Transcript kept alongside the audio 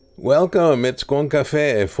Welcome. It's Con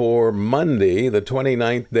Cafe for Monday, the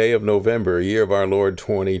 29th day of November, year of our Lord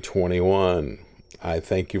 2021. I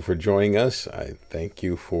thank you for joining us. I thank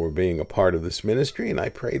you for being a part of this ministry, and I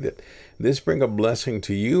pray that this bring a blessing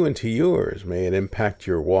to you and to yours. May it impact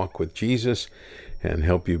your walk with Jesus and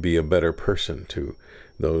help you be a better person to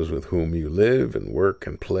those with whom you live and work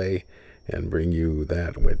and play, and bring you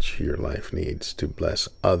that which your life needs to bless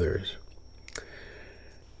others.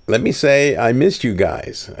 Let me say I missed you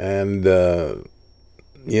guys, and it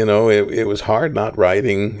was hard not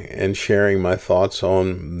writing and sharing my thoughts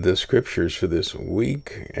on the scriptures for this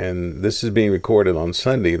week. And this is being recorded on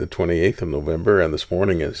Sunday, the 28th of November, and this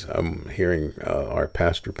morning as I'm hearing our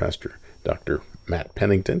pastor, Dr. Matt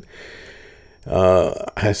Pennington,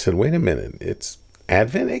 I said, wait a minute, it's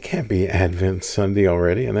Advent? It can't be Advent Sunday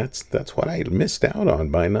already, and that's what I missed out on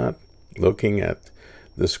by not looking at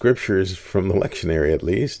the scriptures from the lectionary at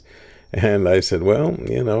least. And I said, well,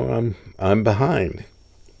 I'm behind.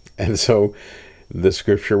 And so the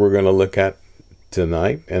scripture we're going to look at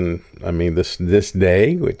tonight, and I mean this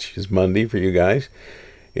day, which is Monday for you guys,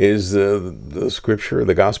 is the scripture,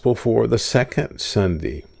 the gospel for the second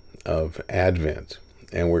Sunday of Advent.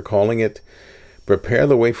 And we're calling it Prepare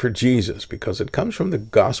the Way for Jesus, because it comes from the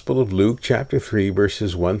Gospel of Luke, chapter 3,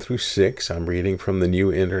 verses 1 through 6. I'm reading from the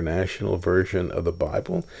New International Version of the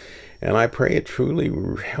Bible, and I pray it truly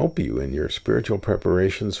help you in your spiritual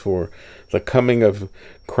preparations for the coming of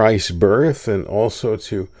Christ's birth, and also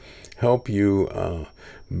to help you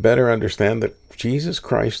better understand that Jesus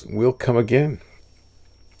Christ will come again.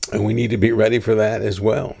 And we need to be ready for that as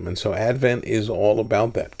well. And so Advent is all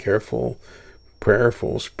about that careful,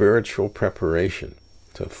 prayerful, spiritual preparation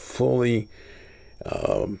to fully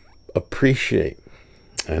appreciate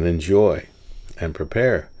and enjoy and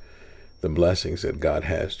prepare the blessings that God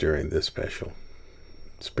has during this special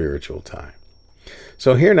spiritual time.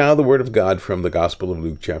 So hear now the word of God from the Gospel of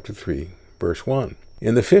Luke chapter 3, verse 1.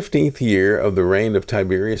 In the 15th year of the reign of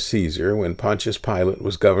Tiberius Caesar, when Pontius Pilate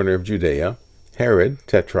was governor of Judea, Herod,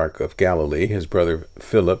 tetrarch of Galilee, his brother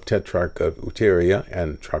Philip, tetrarch of Iturea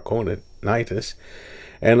and Trachonitis,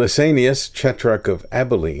 and Lysanias, tetrarch of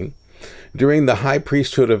Abilene, during the high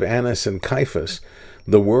priesthood of Annas and Caiaphas,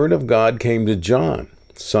 the word of God came to John,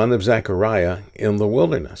 son of Zechariah, in the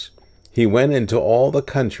wilderness. He went into all the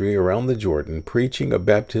country around the Jordan, preaching a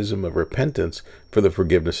baptism of repentance for the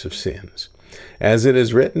forgiveness of sins. As it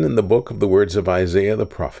is written in the book of the words of Isaiah the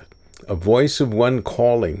prophet, a voice of one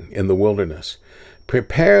calling in the wilderness,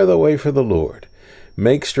 prepare the way for the Lord,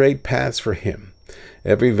 make straight paths for him.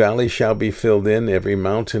 Every valley shall be filled in, every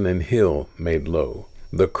mountain and hill made low.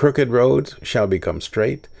 The crooked roads shall become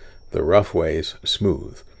straight, the rough ways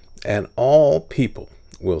smooth, and all people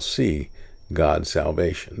will see God's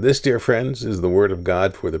salvation. This, dear friends, is the word of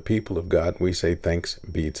God for the people of God. We say thanks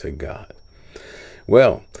be to God.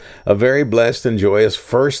 Well, a very blessed and joyous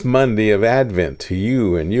first Monday of Advent to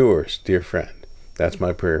you and yours, dear friend. That's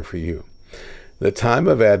my prayer for you. The time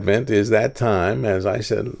of Advent is that time, as I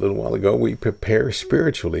said a little while ago, we prepare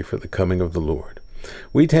spiritually for the coming of the Lord.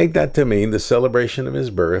 We take that to mean the celebration of his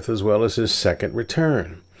birth as well as his second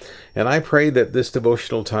return. And I pray that this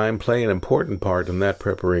devotional time play an important part in that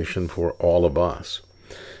preparation for all of us.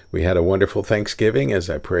 We had a wonderful Thanksgiving, as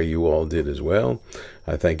I pray you all did as well.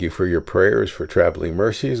 I thank you for your prayers for traveling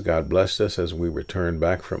mercies. God blessed us as we returned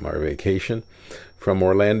back from our vacation from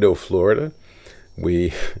Orlando, Florida.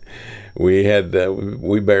 We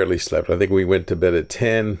barely slept. I think we went to bed at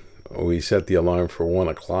 10. We set the alarm for 1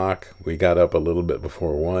 o'clock. We got up a little bit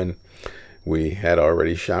before 1. We had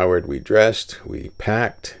already showered. We dressed. We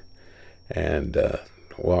packed and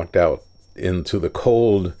walked out into the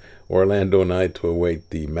cold Orlando night to await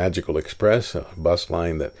the Magical Express, a bus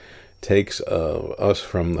line that takes us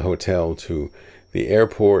from the hotel to the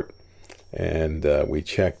airport. And we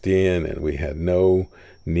checked in, and we had no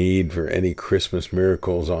need for any Christmas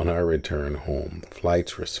miracles on our return home. The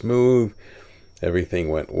flights were smooth. Everything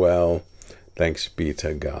went well. Thanks be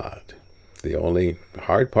to God. The only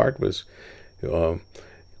hard part was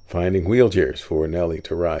finding wheelchairs for Nellie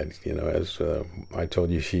to ride. As I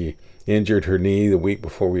told you, she injured her knee the week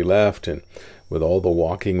before we left, and with all the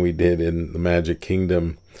walking we did in the Magic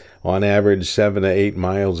Kingdom, on average 7 to 8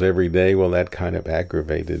 miles every day, well, that kind of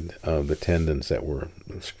aggravated the tendons that were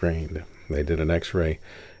strained. They did an x-ray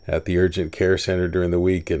at the urgent care center during the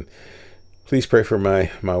week, and please pray for my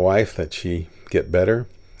wife that she get better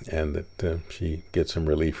and that she gets some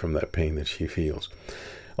relief from that pain that she feels.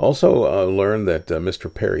 Also learned that Mr.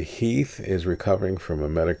 Perry Heath is recovering from a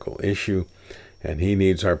medical issue, and he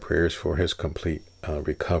needs our prayers for his complete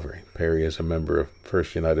recovery. Perry is a member of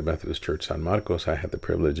First United Methodist Church San Marcos. I had the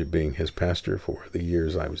privilege of being his pastor for the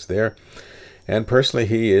years I was there. And personally,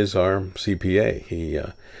 he is our CPA. He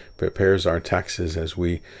prepares our taxes as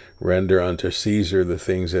we render unto Caesar the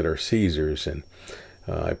things that are Caesar's. And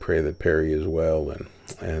I pray that Perry is well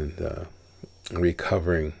and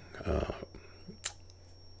recovering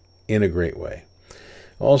in a great way.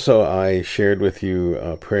 Also, I shared with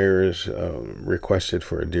you prayers requested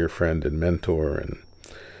for a dear friend and mentor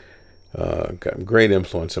and got great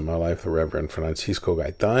influence in my life, the Reverend Francisco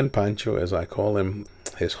Gaitan, Pancho, as I call him.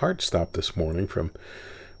 His heart stopped this morning from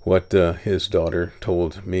what his daughter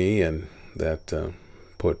told me, and that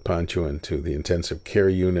put Pancho into the intensive care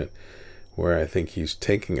unit, where I think he's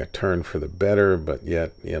taking a turn for the better, but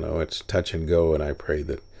yet, it's touch and go, and I pray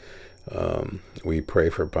that we pray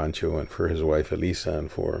for Pancho and for his wife Elisa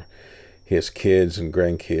and for his kids and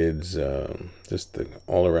grandkids, just the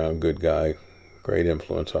all-around good guy, great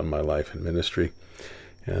influence on my life and ministry.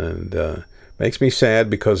 And makes me sad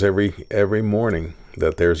because every morning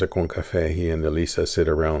that there's a con café, he and Elisa sit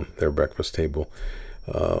around their breakfast table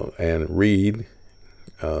and read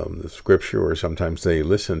the scripture, or sometimes they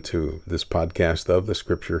listen to this podcast of the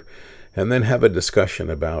scripture and then have a discussion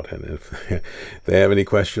about it. And if they have any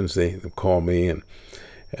questions, they call me.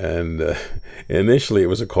 And initially it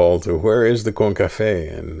was a call to, where is the con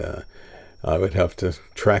café? And I would have to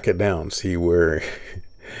track it down, see where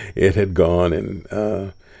it had gone.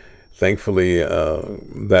 And thankfully,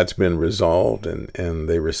 that's been resolved, and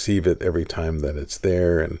they receive it every time that it's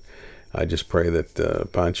there. And I just pray that,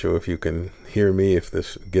 Pancho, if you can hear me, if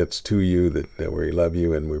this gets to you, that we love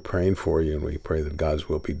you and we're praying for you, and we pray that God's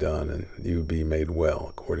will be done and you be made well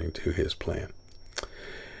according to his plan.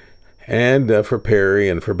 And for Perry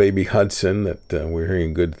and for baby Hudson, that we're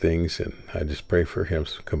hearing good things, and I just pray for him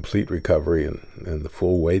complete recovery and the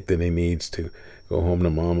full weight that he needs to go home to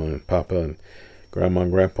Mama and Papa, and Grandma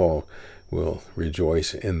and Grandpa will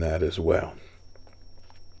rejoice in that as well.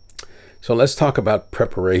 So let's talk about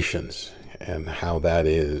preparations and how that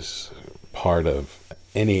is part of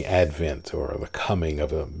any Advent or the coming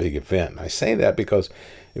of a big event. I say that because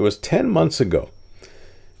it was 10 months ago.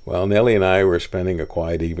 Well, Nellie and I were spending a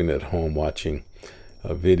quiet evening at home watching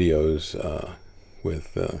videos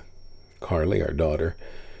with Carly, our daughter,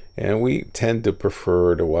 and we tend to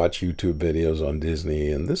prefer to watch YouTube videos on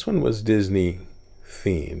Disney, and this one was Disney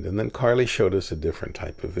themed. And then Carly showed us a different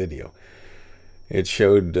type of video. It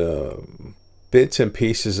showed bits and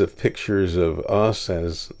pieces of pictures of us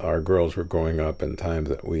as our girls were growing up and times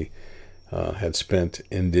that we had spent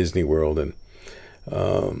in Disney World.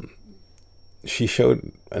 And she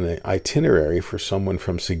showed an itinerary for someone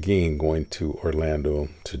from Seguin going to Orlando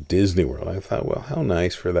to Disney World. I thought, well, how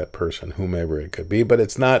nice for that person, whomever it could be. But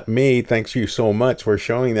it's not me. Thanks you so much for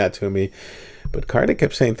showing that to me. But Carly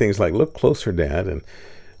kept saying things like, look closer, Dad. And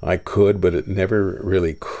I could, but it never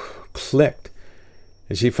really clicked.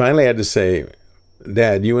 And she finally had to say,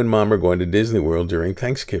 Dad, you and Mom are going to Disney World during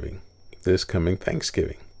Thanksgiving, this coming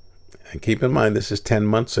Thanksgiving. And keep in mind, this is 10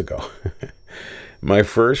 months ago. My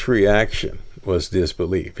first reaction was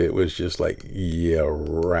disbelief. It was just like, yeah,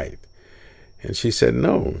 right. And she said,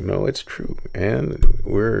 no, it's true. And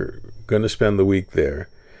we're going to spend the week there.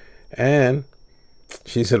 And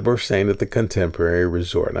she said, we're staying at the Contemporary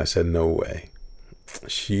Resort. And I said, no way.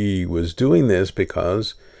 She was doing this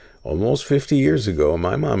because almost 50 years ago,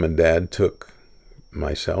 my mom and dad took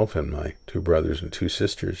myself and my two brothers and two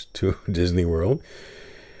sisters to Disney World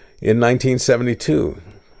in 1972.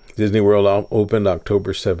 Disney World opened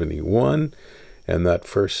October 71, and that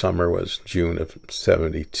first summer was June of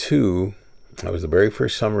 72. That was the very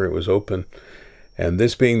first summer it was open. And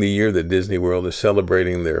this being the year that Disney World is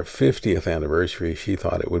celebrating their 50th anniversary, she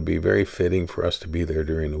thought it would be very fitting for us to be there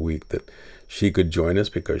during the week that she could join us,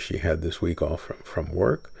 because she had this week off from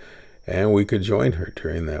work, and we could join her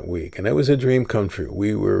during that week. And it was a dream come true.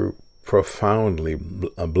 We were profoundly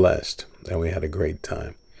blessed, and we had a great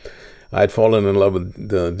time. I'd fallen in love with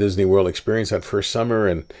the Disney World experience that first summer,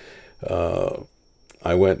 and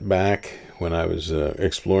I went back when I was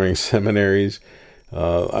exploring seminaries.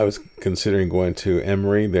 I was considering going to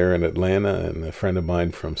Emory there in Atlanta, and a friend of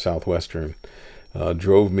mine from Southwestern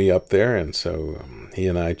drove me up there, and so he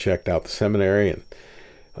and I checked out the seminary,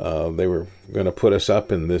 and they were going to put us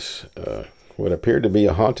up in this what appeared to be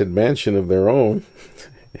a haunted mansion of their own.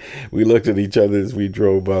 We looked at each other as we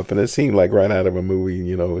drove up, and it seemed like right out of a movie.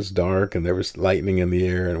 You know, it was dark, and there was lightning in the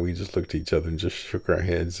air, and we just looked at each other and just shook our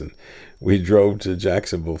heads. And we drove to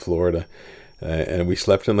Jacksonville, Florida, and we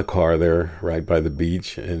slept in the car there right by the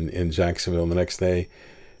beach in Jacksonville. And the next day,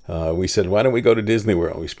 we said, why don't we go to Disney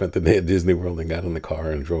World? We spent the day at Disney World and got in the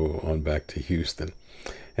car and drove on back to Houston.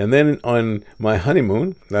 And then on my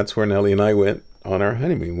honeymoon, that's where Nellie and I went on our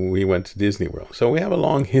honeymoon. We went to Disney World. So we have a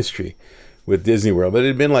long history with Disney World, but it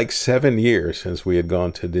had been like 7 years since we had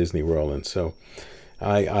gone to Disney World. And so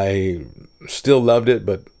I still loved it,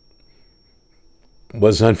 but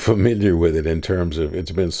was unfamiliar with it in terms of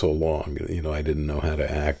it's been so long. I didn't know how to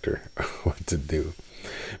act or what to do.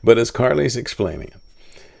 But as Carly's explaining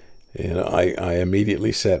it, I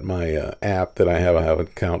immediately set my app that I have a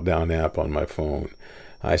countdown app on my phone.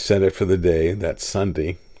 I set it for the day, that's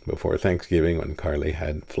Sunday, before Thanksgiving, when Carly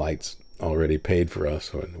had flights already paid for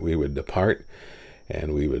us. When we would depart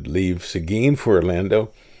and we would leave Seguin for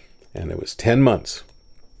Orlando, and it was 10 months.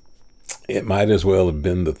 It might as well have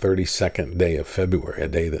been the 32nd day of February, a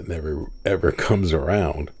day that never, ever comes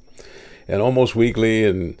around. And almost weekly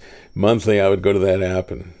and monthly, I would go to that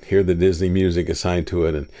app and hear the Disney music assigned to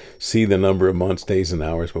it and see the number of months, days, and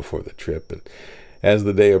hours before the trip. And as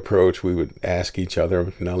the day approached, we would ask each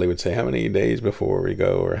other. Nellie would say, how many days before we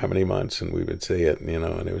go, or how many months? And we would say it,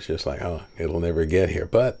 and it was just like, oh, it'll never get here.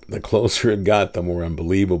 But the closer it got, the more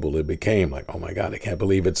unbelievable it became. Like, oh my God, I can't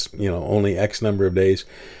believe it's, only X number of days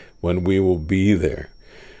when we will be there.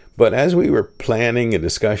 But as we were planning a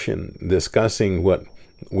discussing what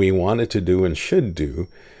we wanted to do and should do,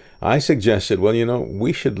 I suggested,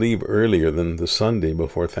 we should leave earlier than the Sunday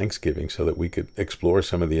before Thanksgiving so that we could explore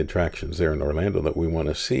some of the attractions there in Orlando that we want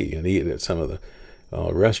to see and eat at some of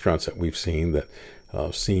the restaurants that we've seen that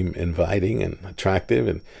seem inviting and attractive.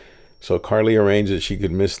 And so Carly arranged that she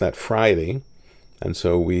could miss that Friday. And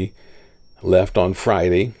so we left on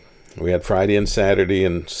Friday. We had Friday and Saturday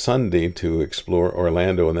and Sunday to explore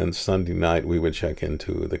Orlando. And then Sunday night we would check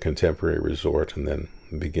into the Contemporary Resort and then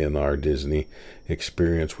begin our Disney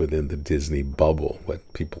experience within the Disney bubble,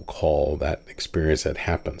 what people call that experience that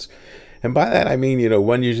happens. And by that I mean,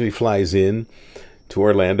 one usually flies in to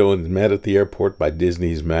Orlando and is met at the airport by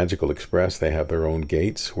Disney's Magical Express. They have their own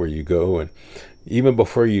gates where you go, and even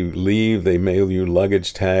before you leave, they mail you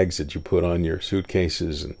luggage tags that you put on your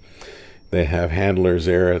suitcases, and they have handlers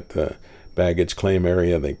there at the baggage claim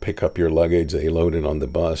area. They pick up your luggage, they load it on the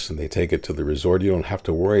bus, and they take it to the resort. You don't have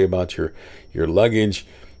to worry about your luggage.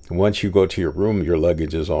 Once you go to your room, your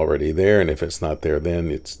luggage is already there, and if it's not there then,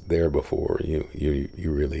 it's there before you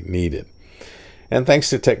really need it. And thanks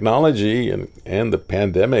to technology and the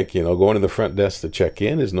pandemic, going to the front desk to check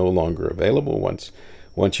in is no longer available.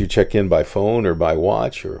 Once you check in by phone or by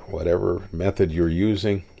watch or whatever method you're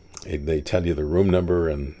using, they tell you the room number,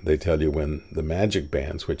 and they tell you when the magic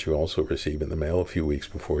bands, which you also receive in the mail a few weeks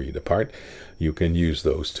before you depart, you can use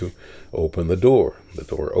those to open the door. The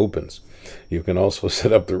door opens. You can also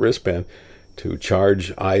set up the wristband to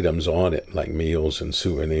charge items on it, like meals and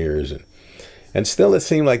souvenirs. And still it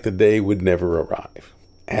seemed like the day would never arrive.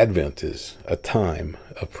 Advent is a time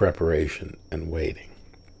of preparation and waiting.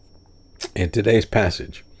 In today's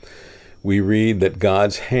passage, we read that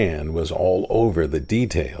God's hand was all over the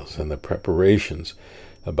details and the preparations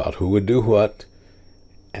about who would do what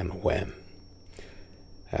and when.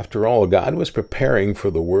 After all, God was preparing for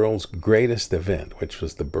the world's greatest event, which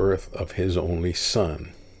was the birth of his only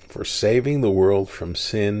Son, for saving the world from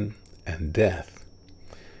sin and death.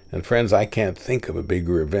 And friends, I can't think of a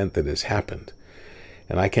bigger event that has happened,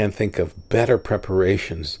 and I can't think of better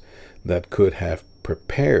preparations that could have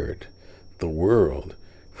prepared the world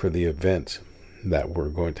for the events that were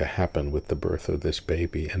going to happen with the birth of this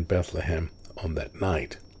baby in Bethlehem on that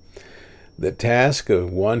night. The task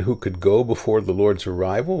of one who could go before the Lord's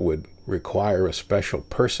arrival would require a special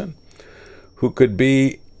person who could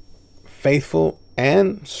be faithful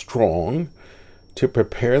and strong to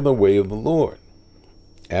prepare the way of the Lord.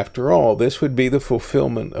 After all, this would be the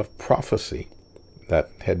fulfillment of prophecy that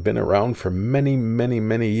had been around for many, many,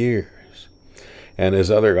 many years. And as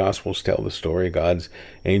other Gospels tell the story, God's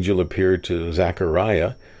angel appeared to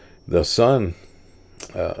Zechariah, the son,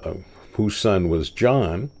 whose son was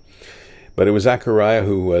John. But it was Zechariah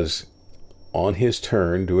who was on his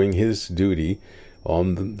turn doing his duty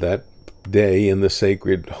on that day in the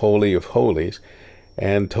sacred Holy of Holies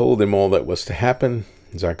and told him all that was to happen.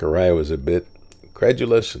 Zechariah was a bit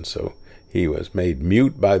credulous, and so he was made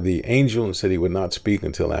mute by the angel and said he would not speak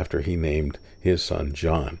until after he named his son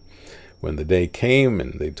John. When the day came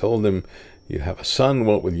and they told him, you have a son,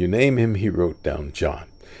 what will you name him? He wrote down John.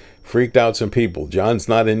 Freaked out some people. John's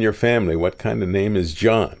not in your family. What kind of name is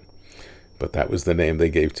John? But that was the name they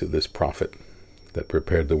gave to this prophet that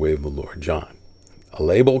prepared the way of the Lord, John. A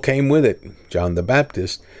label came with it, John the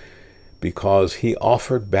Baptist, because he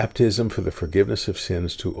offered baptism for the forgiveness of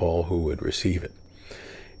sins to all who would receive it.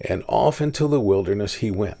 And off into the wilderness he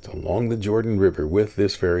went, along the Jordan River, with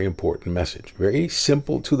this very important message. Very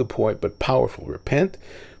simple to the point, but powerful. Repent,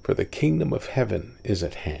 for the kingdom of heaven is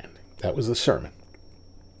at hand. That was the sermon.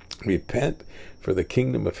 Repent, for the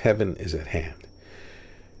kingdom of heaven is at hand.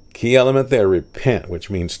 Key element there, repent, which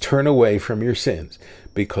means turn away from your sins,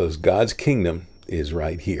 because God's kingdom is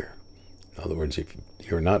right here. In other words, if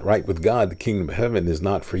you're not right with God, the kingdom of heaven is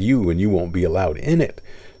not for you, and you won't be allowed in it.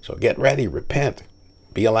 So get ready, repent,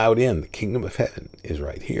 be allowed in. The kingdom of heaven is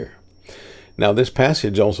right here. Now, this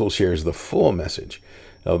passage also shares the full message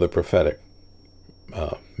of the prophetic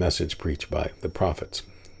message preached by the prophets,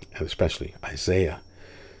 and especially Isaiah.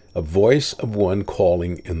 A voice of one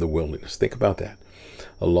calling in the wilderness. Think about that.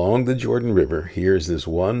 Along the Jordan River, here's this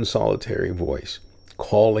one solitary voice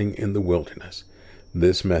calling in the wilderness.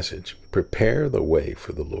 This message, prepare the way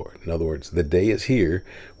for the Lord. In other words, the day is here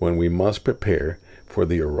when we must prepare for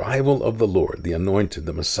the arrival of the Lord, the anointed,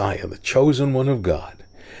 the Messiah, the chosen one of God.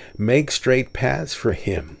 Make straight paths for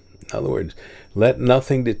him. In other words, let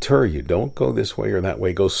nothing deter you. Don't go this way or that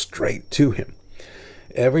way. Go straight to him.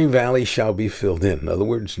 Every valley shall be filled in. In other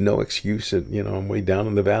words, no excuse that, I'm way down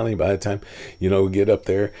in the valley by the time, we get up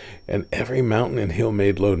there. And every mountain and hill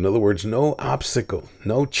made low. In other words, no obstacle,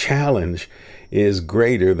 no challenge is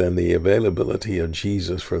greater than the availability of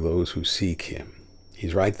Jesus for those who seek him.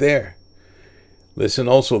 He's right there. Listen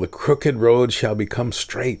also, the crooked road shall become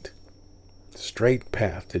straight. Straight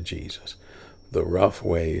path to Jesus. The rough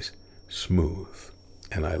ways smooth.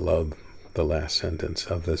 And I love the last sentence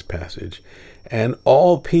of this passage. And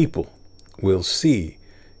all people will see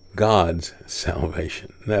God's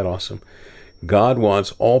salvation. Isn't that awesome? God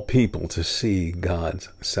wants all people to see God's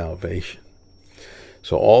salvation.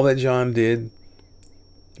 So all that John did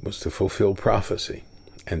was to fulfill prophecy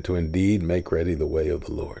and to indeed make ready the way of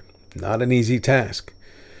the Lord. Not an easy task.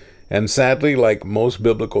 And sadly, like most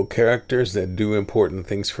biblical characters that do important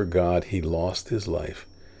things for God, he lost his life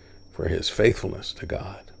for his faithfulness to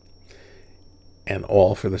God, and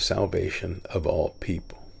all for the salvation of all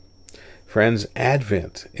people. Friends,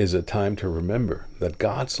 Advent is a time to remember that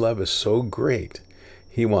God's love is so great,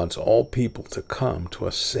 he wants all people to come to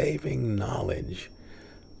a saving knowledge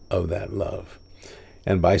of that love.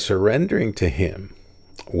 And by surrendering to him,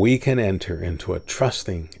 we can enter into a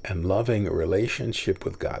trusting and loving relationship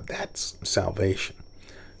with God. That's salvation.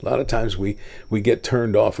 A lot of times we get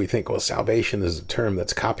turned off. We think, well, salvation is a term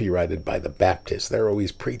that's copyrighted by the Baptists. They're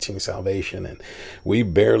always preaching salvation, and we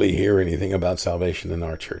barely hear anything about salvation in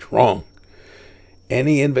our church. Wrong.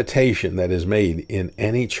 Any invitation that is made in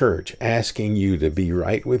any church asking you to be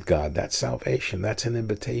right with God, that's salvation. That's an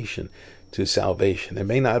invitation to salvation. It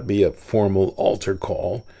may not be a formal altar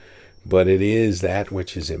call, but it is that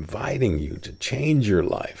which is inviting you to change your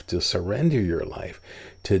life, to surrender your life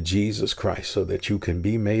to Jesus Christ so that you can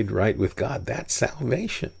be made right with God. That's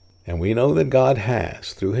salvation. And we know that God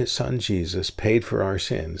has, through his son Jesus, paid for our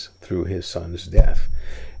sins through his son's death.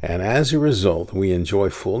 And as a result, we enjoy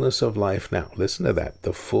fullness of life now. Listen to that.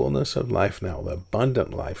 The fullness of life now, the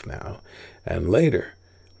abundant life now. And later,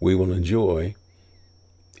 we will enjoy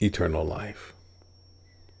eternal life.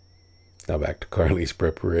 Now back to Carly's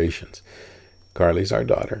preparations. Carly's our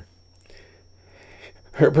daughter.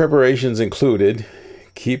 Her preparations included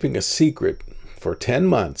keeping a secret for 10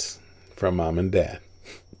 months from mom and dad.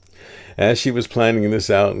 As she was planning this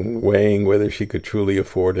out and weighing whether she could truly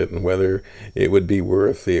afford it and whether it would be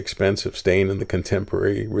worth the expense of staying in the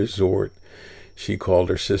contemporary resort, she called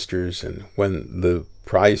her sisters, and when the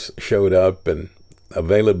price showed up and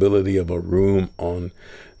availability of a room on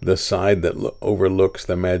the side that overlooks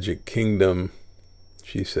the Magic Kingdom,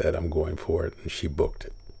 she said, I'm going for it, and she booked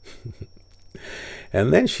it.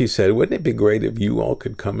 And then she said, wouldn't it be great if you all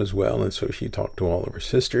could come as well? And so she talked to all of her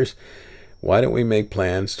sisters. Why don't we make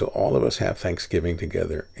plans to all of us have Thanksgiving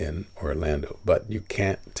together in Orlando? But you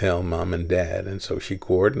can't tell mom and dad. And so she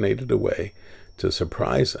coordinated a way to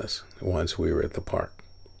surprise us once we were at the park.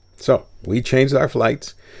 So we changed our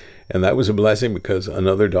flights. And that was a blessing because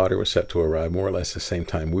another daughter was set to arrive more or less the same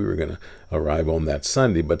time we were going to arrive on that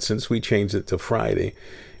Sunday. But since we changed it to Friday,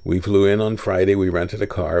 we flew in on Friday. We rented a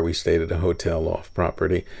car. We stayed at a hotel off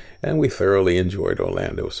property, and we thoroughly enjoyed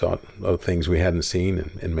Orlando. Saw things we hadn't seen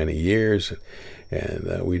in many years,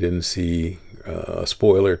 and we didn't see a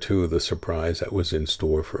spoiler to the surprise that was in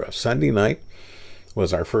store for us. Sunday night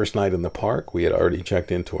was our first night in the park. We had already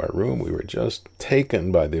checked into our room. We were just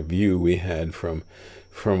taken by the view we had from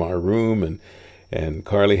our room, and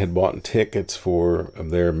Carly had bought tickets for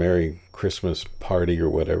their Merry Christmas party or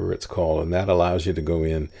whatever it's called, and that allows you to go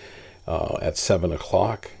in at 7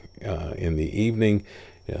 o'clock in the evening.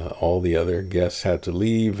 All the other guests had to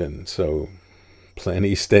leave, and so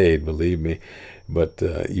plenty stayed, believe me. But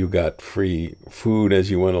you got free food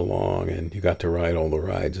as you went along, and you got to ride all the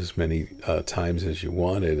rides as many times as you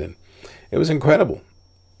wanted. And it was incredible.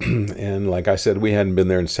 And like I said, we hadn't been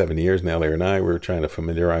there in 7 years now. Larry and I were trying to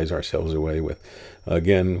familiarize ourselves away with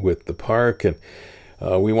the park. And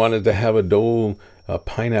we wanted to have a Dole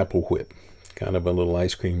pineapple whip, kind of a little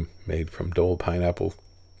ice cream made from Dole pineapple.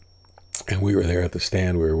 And we were there at the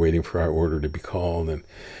stand. We were waiting for our order to be called. And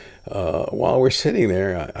while we're sitting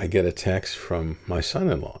there, I get a text from my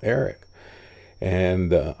son-in-law, Eric.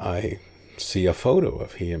 And I see a photo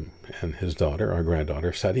of him and his daughter, our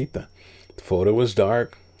granddaughter, Sarita. The photo was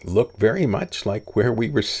dark, looked very much like where we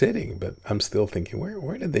were sitting, but I'm still thinking,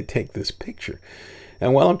 where did they take this picture?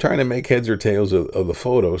 And while I'm trying to make heads or tails of the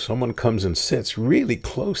photo, someone comes and sits really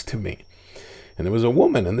close to me. And it was a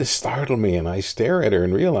woman, and this startled me, and I stare at her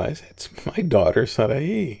and realize it's my daughter,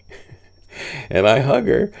 Sarai. And I hug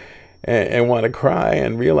her and want to cry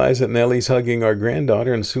and realize that Nellie's hugging our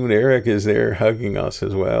granddaughter, and soon Eric is there hugging us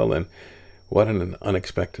as well. And what an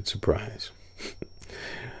unexpected surprise.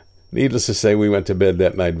 Needless to say, we went to bed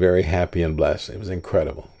that night very happy and blessed. It was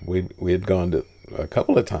incredible. We had gone to a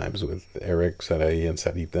couple of times with Eric, Sarai, and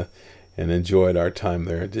Sarita, and enjoyed our time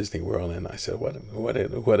there at Disney World. And I said,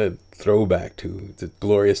 what a throwback to the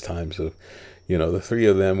glorious times of, the three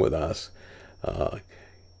of them with us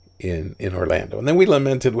in Orlando. And then we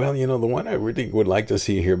lamented, well, the one I really would like to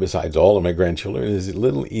see here besides all of my grandchildren is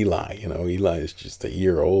little Eli. Eli is just a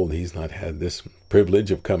year old. He's not had this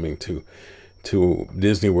privilege of coming to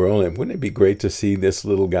Disney World. And wouldn't it be great to see this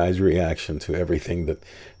little guy's reaction to everything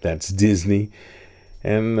that's Disney?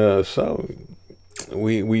 And so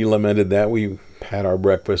we lamented that. We had our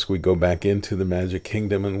breakfast. We go back into the Magic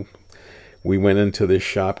Kingdom, and we went into this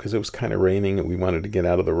shop because it was kind of raining, and we wanted to get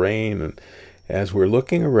out of the rain. And as we're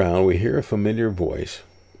looking around, we hear a familiar voice.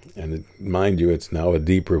 And mind you, it's now a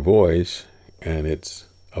deeper voice, and it's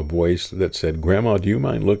a voice that said, "Grandma, do you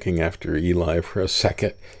mind looking after Eli for a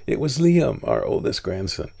second?" It was Liam, our oldest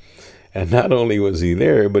grandson. And not only was he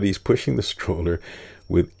there, but he's pushing the stroller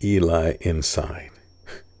with Eli inside.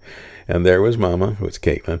 And there was Mama, who was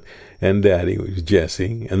Caitlin, and Daddy, who was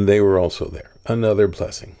Jesse, and they were also there. Another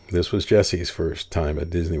blessing. This was Jesse's first time at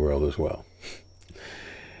Disney World as well.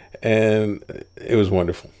 And it was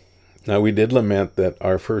wonderful. Now, we did lament that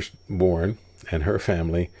our firstborn and her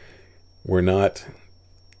family were not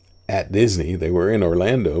at Disney. They were in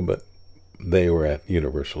Orlando, but they were at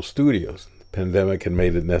Universal Studios. The pandemic had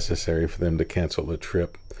made it necessary for them to cancel a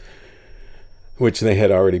trip, which they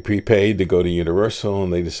had already prepaid to go to Universal,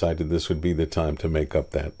 and they decided this would be the time to make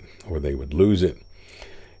up that, or they would lose it.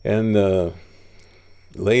 And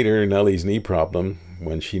later, Nellie's knee problem,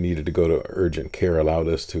 when she needed to go to urgent care, allowed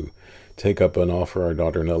us to take up an offer our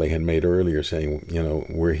daughter Nellie had made earlier, saying,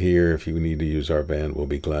 we're here. If you need to use our van, we'll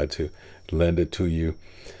be glad to lend it to you.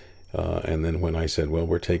 And then when I said, well,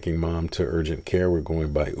 we're taking Mom to urgent care, we're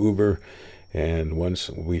going by Uber, and once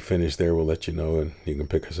we finish there, we'll let you know, and you can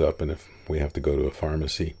pick us up. And if we have to go to a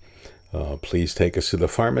pharmacy, please take us to the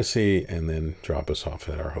pharmacy and then drop us off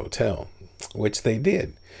at our hotel, which they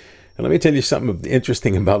did. And let me tell you something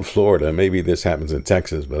interesting about Florida. Maybe this happens in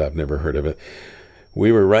Texas, but I've never heard of it.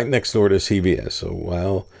 We were right next door to CVS. So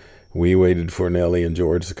while we waited for Nellie and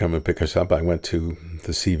George to come and pick us up, I went to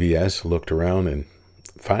the CVS, looked around, and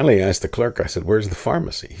finally asked the clerk, I said, "Where's the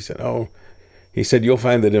pharmacy?" He said, "You'll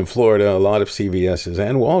find that in Florida, a lot of CVS's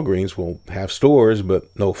and Walgreens will have stores, but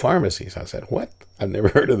no pharmacies." I said, "What? I've never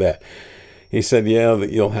heard of that." He said, "Yeah,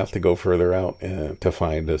 you'll have to go further out to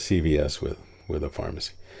find a CVS with a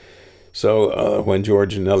pharmacy." So when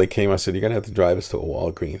George and Nellie came, I said, "You're going to have to drive us to a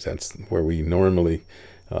Walgreens. That's where we normally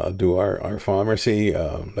do our pharmacy.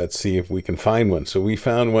 Let's see if we can find one." So we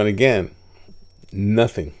found one again.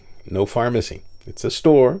 Nothing. No pharmacy. It's a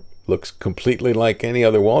store. Looks completely like any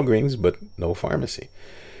other Walgreens, but no pharmacy.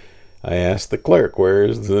 I asked the clerk,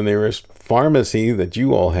 "Where's the nearest pharmacy that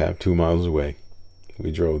you all have 2 miles away?"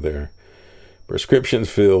 We drove there. Prescriptions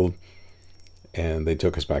filled. And they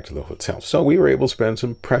took us back to the hotel. So we were able to spend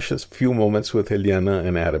some precious few moments with Eliana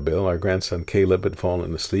and Adabel. Our grandson Caleb had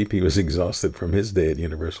fallen asleep. He was exhausted from his day at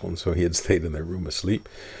Universal, and so he had stayed in their room asleep.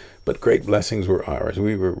 But great blessings were ours.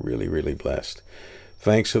 We were really, really blessed,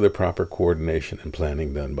 thanks to the proper coordination and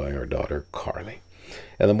planning done by our daughter Carly.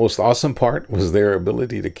 And the most awesome part was their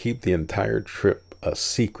ability to keep the entire trip a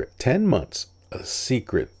secret. 10 months, a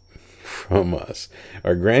secret from us.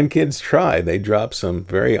 Our grandkids tried. They dropped some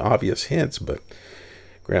very obvious hints, but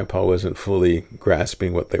Grandpa wasn't fully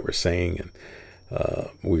grasping what they were saying, and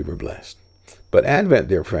we were blessed. But Advent,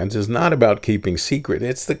 dear friends, is not about keeping secret.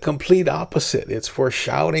 It's the complete opposite. It's for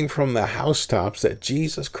shouting from the housetops that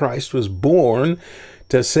Jesus Christ was born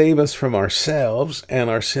to save us from ourselves and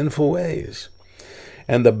our sinful ways.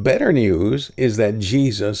 And the better news is that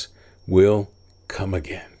Jesus will come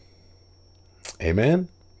again. Amen?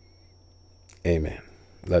 Amen.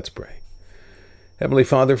 Let's pray. Heavenly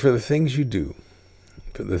Father, for the things you do,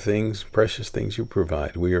 for the things, precious things you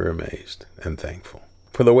provide, we are amazed and thankful.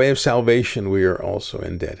 For the way of salvation, we are also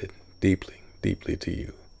indebted deeply, deeply to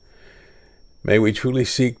you. May we truly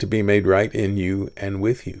seek to be made right in you and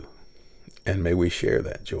with you, and may we share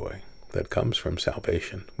that joy that comes from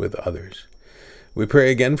salvation with others. We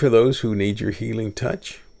pray again for those who need your healing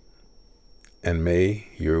touch, and may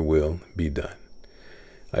your will be done.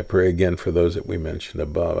 I pray again for those that we mentioned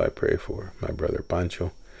above. I pray for my brother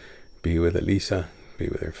Pancho. Be with Elisa, be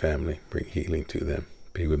with her family, bring healing to them.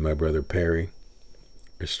 Be with my brother Perry.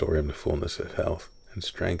 Restore him to fullness of health and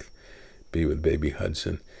strength. Be with baby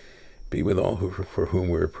Hudson. Be with all for whom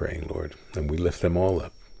we're praying, Lord. And we lift them all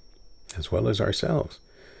up, as well as ourselves.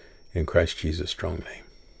 In Christ Jesus' strong name.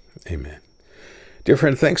 Amen. Dear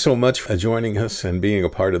friend, thanks so much for joining us and being a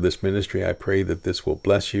part of this ministry. I pray that this will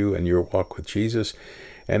bless you and your walk with Jesus.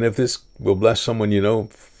 And if this will bless someone you know,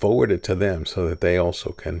 forward it to them so that they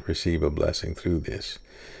also can receive a blessing through this.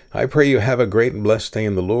 I pray you have a great and blessed day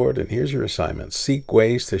in the Lord. And here's your assignment. Seek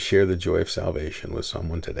ways to share the joy of salvation with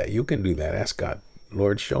someone today. You can do that. Ask God,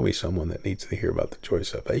 Lord, show me someone that needs to hear about the joy of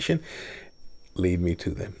salvation. Lead me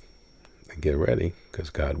to them. And get ready, because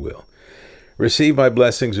God will. Receive my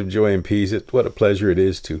blessings of joy and peace. What a pleasure it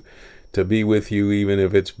is to be with you, even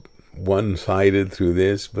if it's one-sided through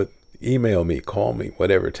this. But email me, call me,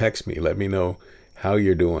 whatever, text me. Let me know how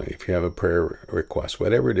you're doing, if you have a prayer request,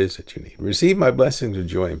 whatever it is that you need. Receive my blessings of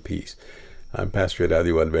joy and peace. I'm Pastor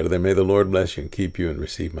Eladio Valverde. May the Lord bless you and keep you and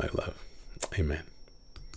receive my love. Amen.